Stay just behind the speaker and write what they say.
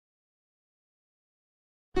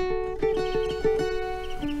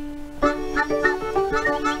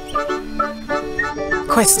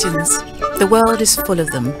Questions. The world is full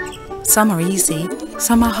of them. Some are easy,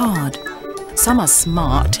 some are hard. Some are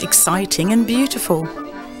smart, exciting and beautiful.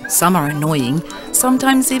 Some are annoying,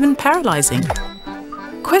 sometimes even paralyzing.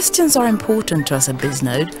 Questions are important to us at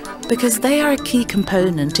Bisnode because they are a key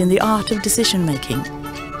component in the art of decision making.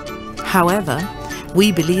 However,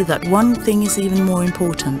 we believe that one thing is even more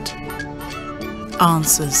important.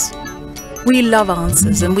 Answers. We love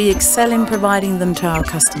answers and we excel in providing them to our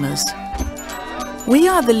customers. We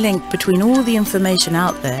are the link between all the information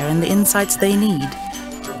out there and the insights they need.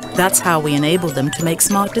 That's how we enable them to make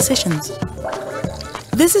smart decisions.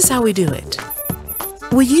 This is how we do it.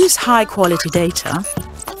 We use high-quality data,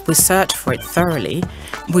 we search for it thoroughly,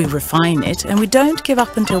 we refine it, and we don't give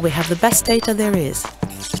up until we have the best data there is.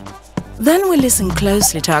 Then we listen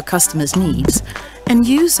closely to our customers' needs and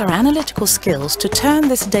use our analytical skills to turn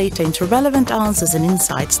this data into relevant answers and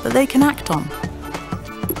insights that they can act on.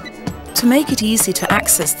 To make it easy to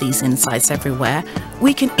access these insights everywhere,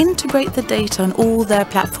 we can integrate the data on all their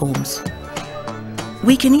platforms.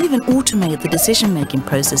 We can even automate the decision-making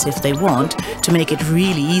process if they want, to make it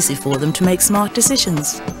really easy for them to make smart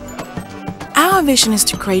decisions. Our vision is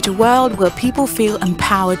to create a world where people feel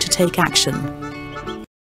empowered to take action.